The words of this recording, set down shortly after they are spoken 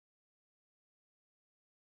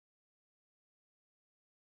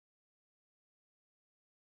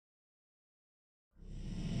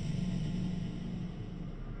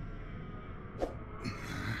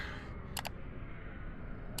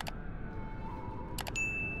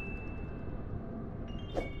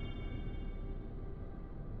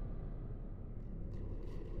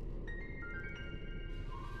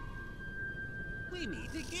we meet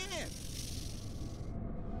again.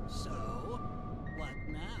 So, what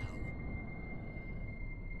now?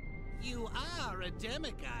 You are a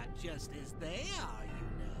demigod just as they are,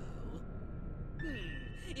 you know.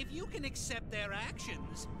 If you can accept their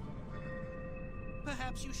actions,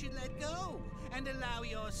 perhaps you should let go and allow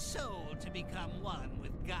your soul to become one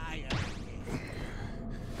with Gaia again.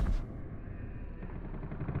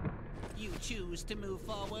 You choose to move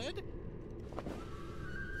forward?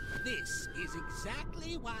 This is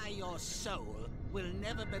exactly why your soul will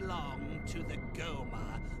never belong to the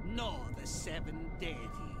Goma nor the Seven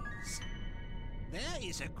Deities. There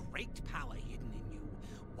is a great power hidden in you,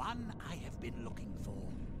 one I have been looking for.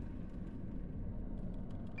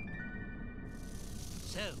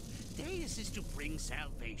 So, Deus is to bring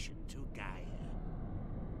salvation to Gaia.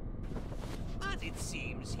 But it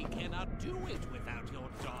seems he cannot do it without your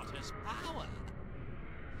daughter's power.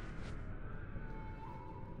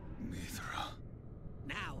 Mithra.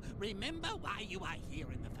 Now, remember why you are here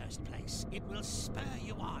in the first place. It will spur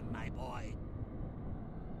you on, my boy.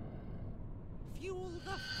 Fuel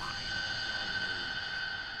the fire.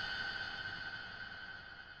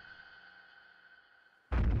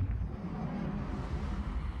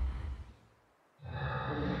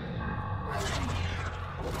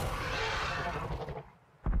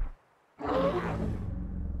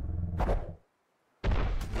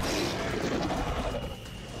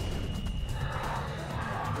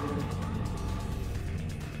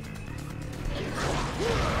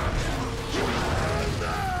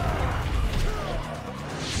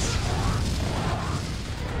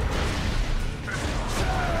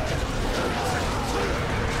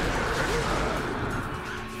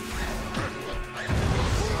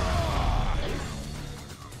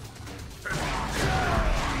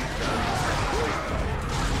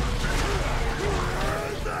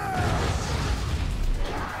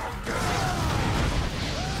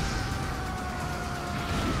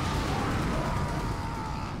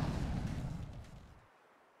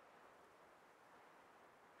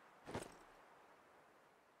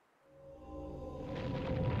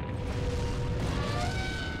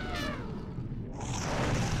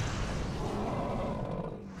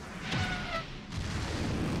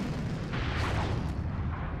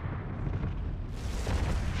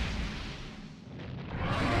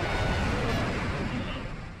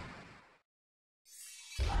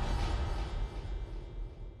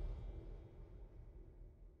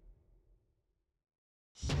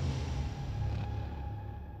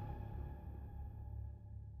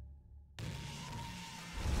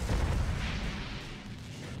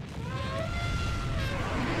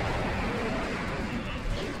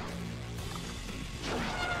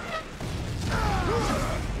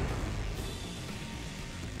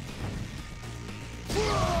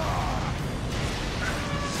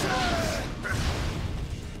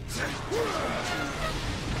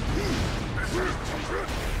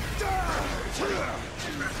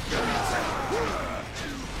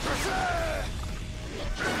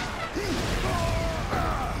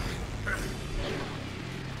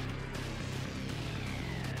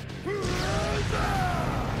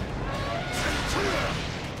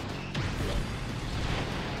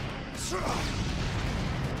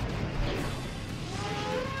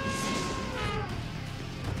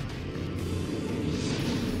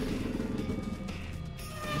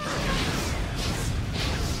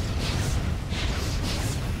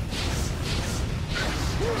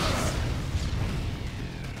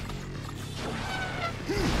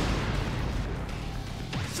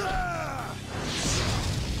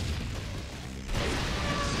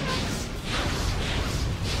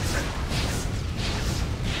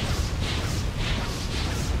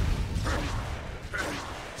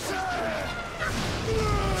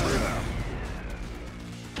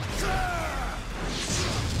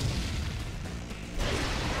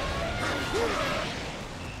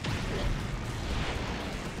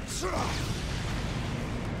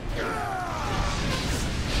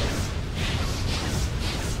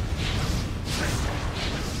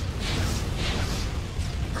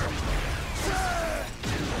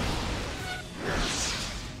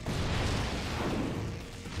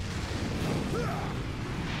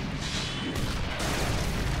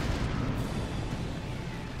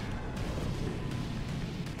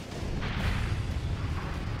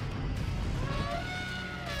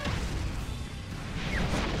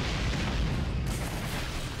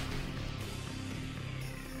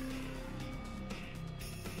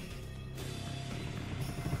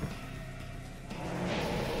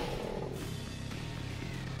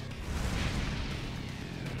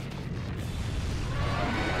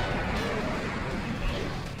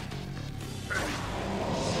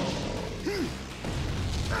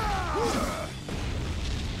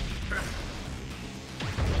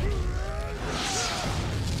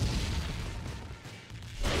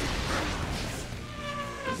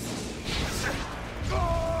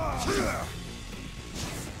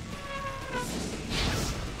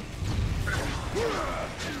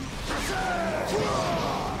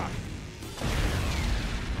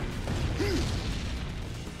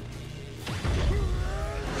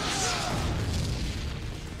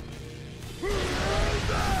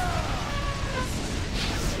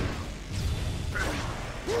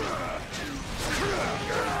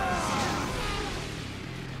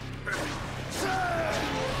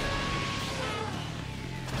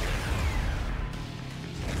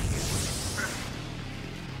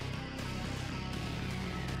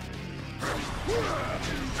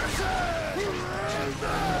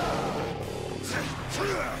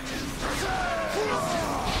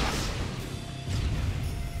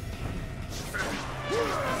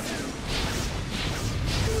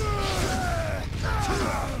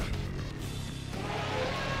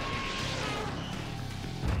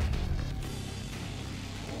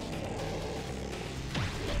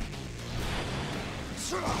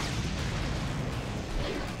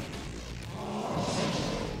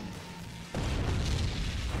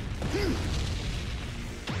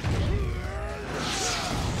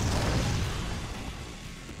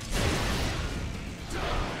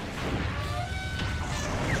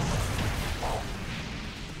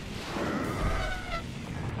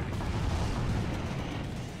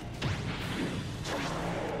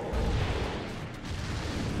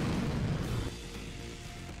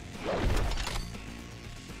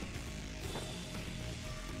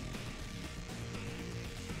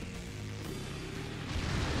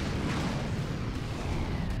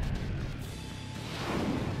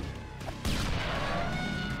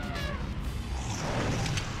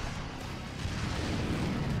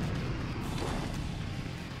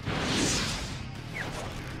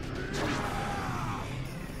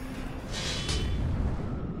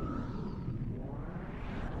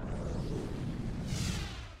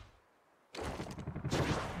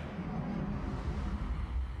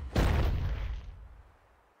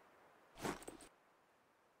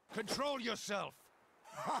 Control yourself!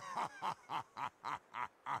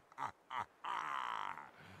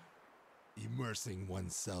 Immersing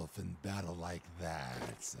oneself in battle like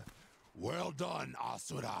that. Well done,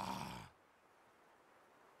 Asura!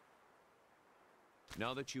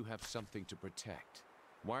 Now that you have something to protect,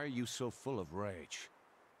 why are you so full of rage?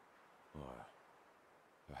 Or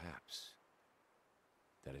perhaps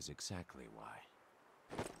that is exactly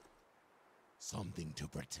why. Something to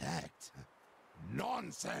protect?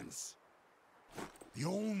 Nonsense! The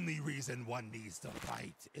only reason one needs to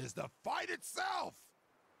fight is the fight itself!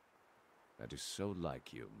 That is so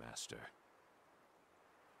like you, Master.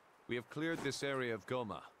 We have cleared this area of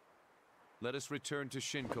Goma. Let us return to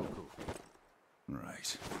Shinkoku.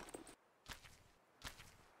 Right.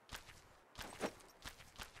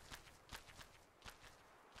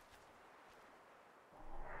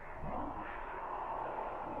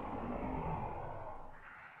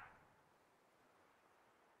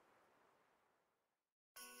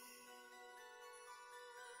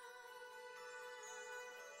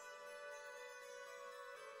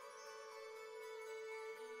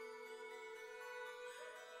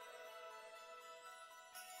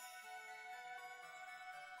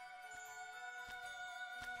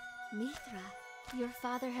 Mithra, your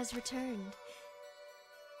father has returned.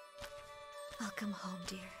 Welcome home,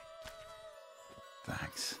 dear.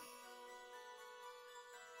 Thanks.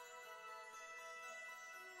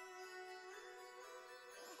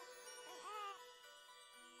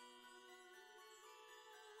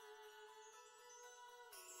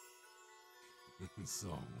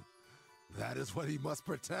 So, that is what he must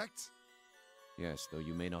protect? Yes, though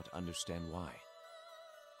you may not understand why.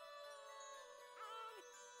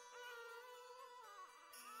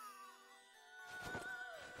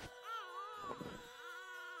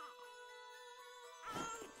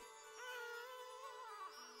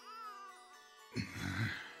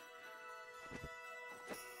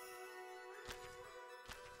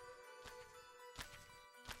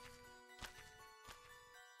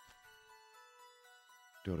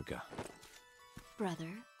 Durga. Brother,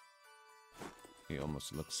 He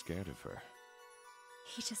almost looks scared of her.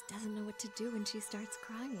 he just doesn't know what to do when she starts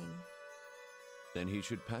crying. Then he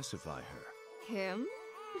should pacify her. Him?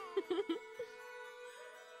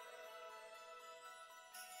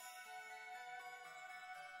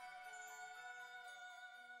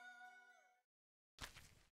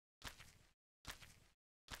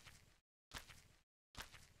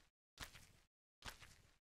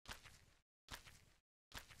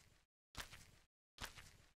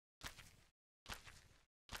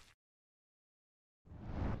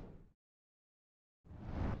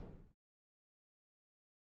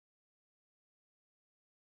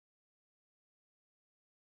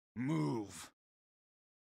 Move.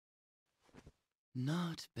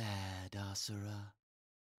 Not bad, Asura.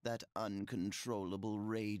 That uncontrollable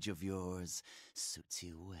rage of yours suits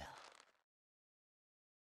you well.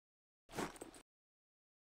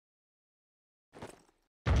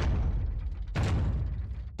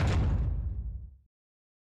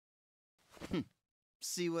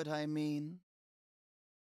 See what I mean?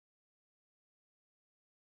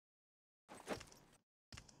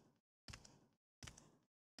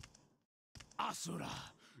 Asura,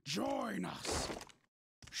 join us.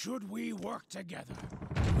 Should we work together,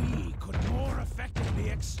 we could more effectively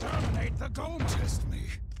exterminate the Goma. Test me.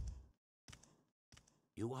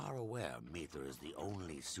 You are aware Mithra is the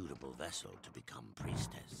only suitable vessel to become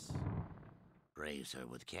priestess. Raise her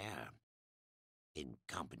with care,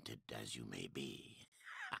 incompetent as you may be.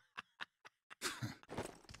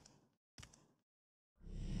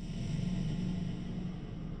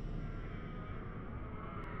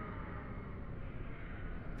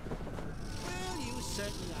 Well, you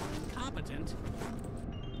certainly are incompetent.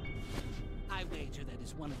 I wager that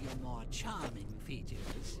is one of your more charming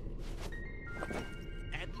features.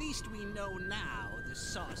 At least we know now the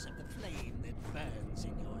source of the flame that burns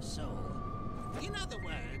in your soul. In other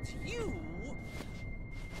words, you...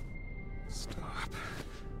 Stop.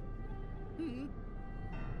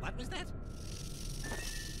 What was that?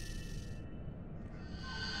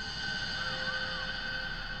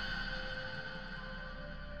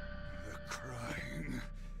 They're crying.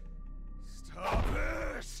 Stop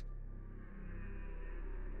it!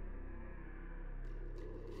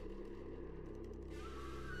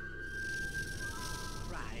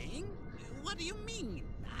 Crying? What do you mean?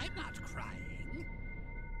 I'm not crying.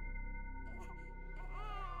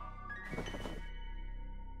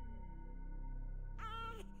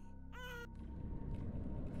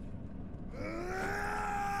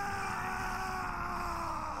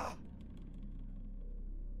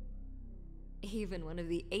 Even one of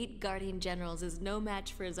the 8 guardian generals is no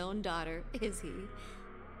match for his own daughter, is he?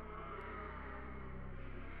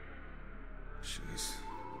 She's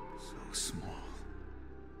so small.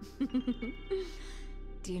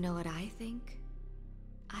 Do you know what I think?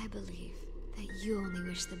 I believe that you only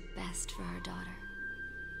wish the best for our daughter.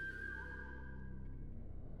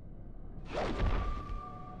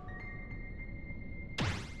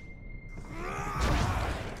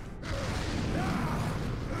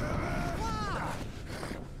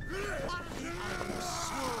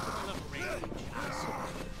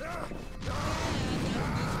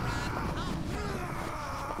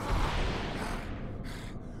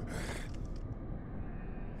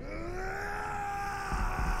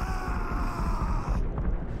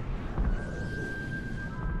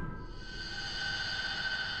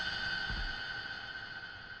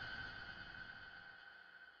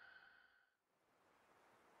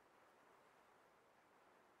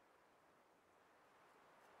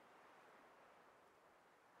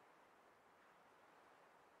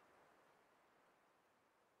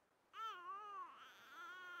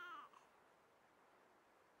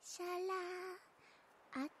 Shala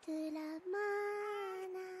Atura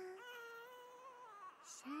Mana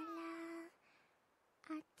Shala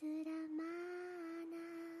Atura Mana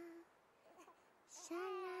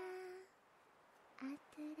Shala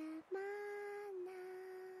Atura Mana.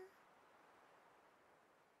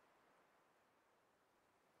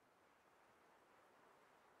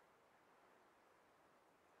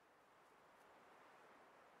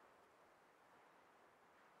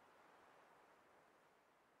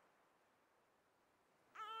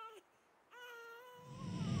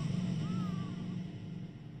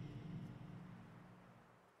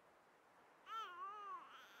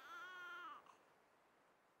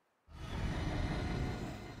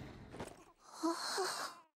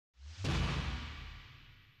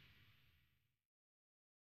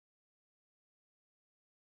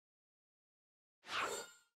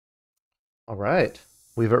 All right,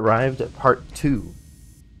 we've arrived at part 2.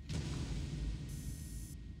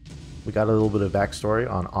 We got a little bit of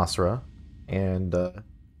backstory on Asura and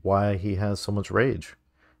why he has so much rage.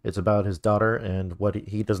 It's about his daughter and what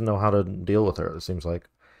he doesn't know how to deal with her. It seems like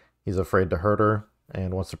he's afraid to hurt her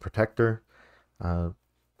and wants to protect her.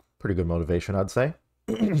 Pretty good motivation, I'd say.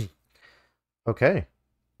 Okay,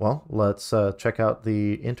 well, let's check out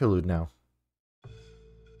the interlude now.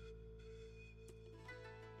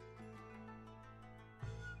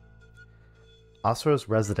 Asura's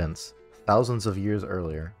residence, thousands of years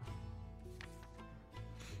earlier.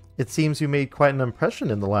 It seems you made quite an impression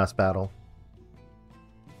in the last battle.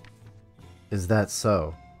 Is that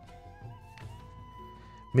so?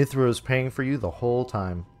 Mithra was praying for you the whole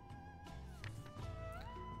time.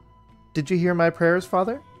 Did you hear my prayers,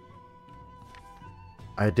 Father?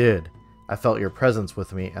 I did. I felt your presence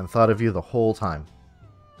with me and thought of you the whole time.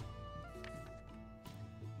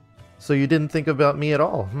 So you didn't think about me at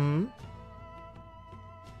all, hmm?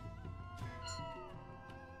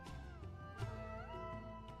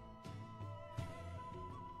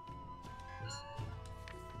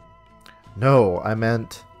 No, I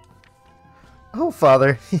meant... Oh,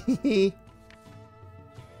 Father.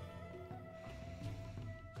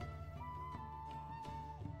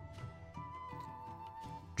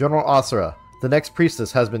 General Asura, the next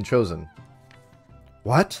priestess has been chosen.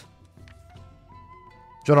 What?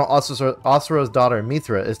 General Asura's daughter,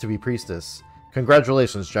 Mithra, is to be priestess.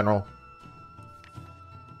 Congratulations, General.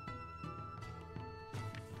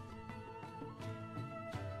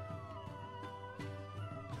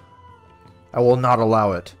 I will not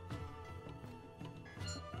allow it.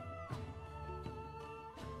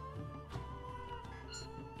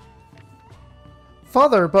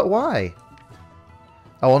 Father, but why?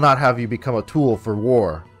 I will not have you become a tool for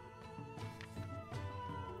war.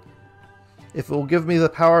 If it will give me the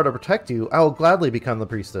power to protect you, I will gladly become the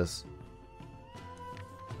priestess.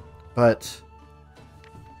 But...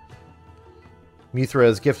 Mithra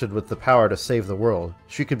is gifted with the power to save the world.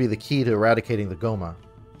 She could be the key to eradicating the Goma.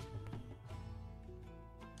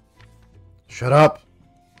 Shut up!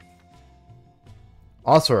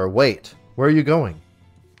 Asura, wait! Where are you going?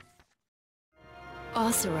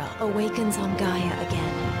 Asura awakens on Gaia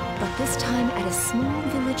again, but this time at a small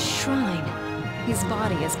village shrine. His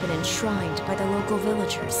body has been enshrined by the local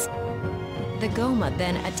villagers. The Goma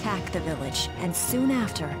then attack the village, and soon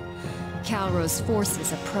after, Calro's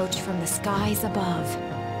forces approach from the skies above.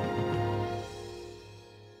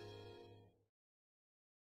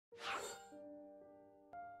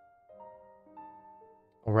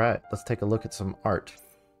 Alright, let's take a look at some art.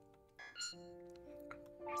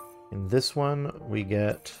 In this one, we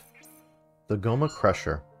get the Goma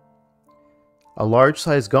Crusher. A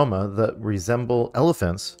large-sized Goma that resemble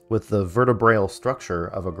elephants with the vertebral structure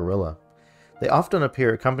of a gorilla. They often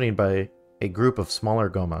appear accompanied by a group of smaller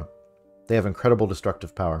Goma. They have incredible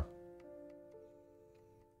destructive power.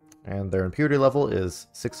 And their impurity level is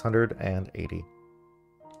 680.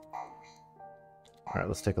 Alright,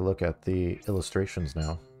 let's take a look at the illustrations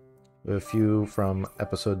now. We have a few from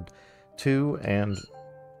episode 2 and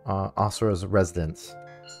Asura's residence.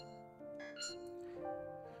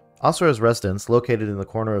 Asura's residence, located in the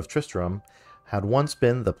corner of Tristram, had once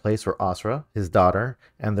been the place where Asura, his daughter,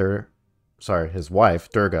 and his wife,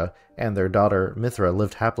 Durga, and their daughter, Mithra,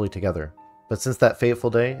 lived happily together. But since that fateful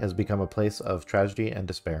day, has become a place of tragedy and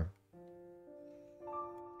despair.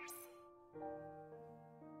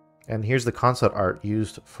 And here's the concept art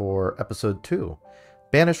used for episode 2.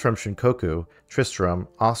 Banished from Shinkoku, Tristram,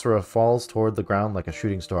 Asura falls toward the ground like a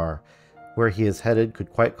shooting star. Where he is headed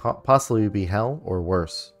could quite possibly be hell or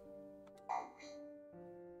worse.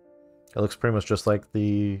 It looks pretty much just like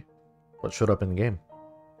what showed up in the game.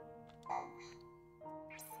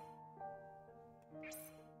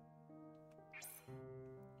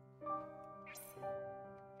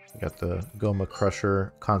 We got the Goma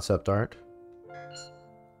Crusher concept art.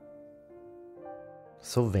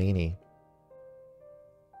 So veiny.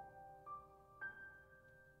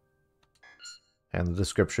 And the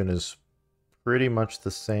description is pretty much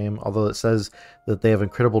the same, although it says that they have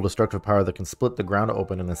incredible destructive power that can split the ground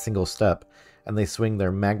open in a single step, and they swing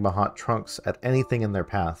their magma-hot trunks at anything in their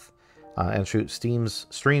path, and shoot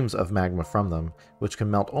streams of magma from them, which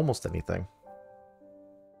can melt almost anything.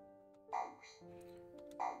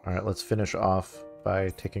 Alright, let's finish off by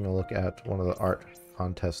taking a look at one of the art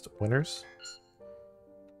contest winners.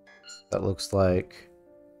 That looks like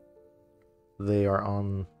they are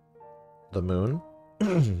on the moon.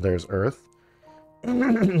 There's Earth.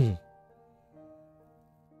 That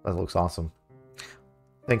looks awesome.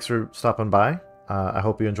 Thanks for stopping by. I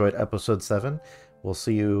hope you enjoyed episode 7. We'll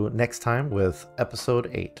see you next time with episode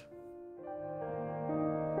 8.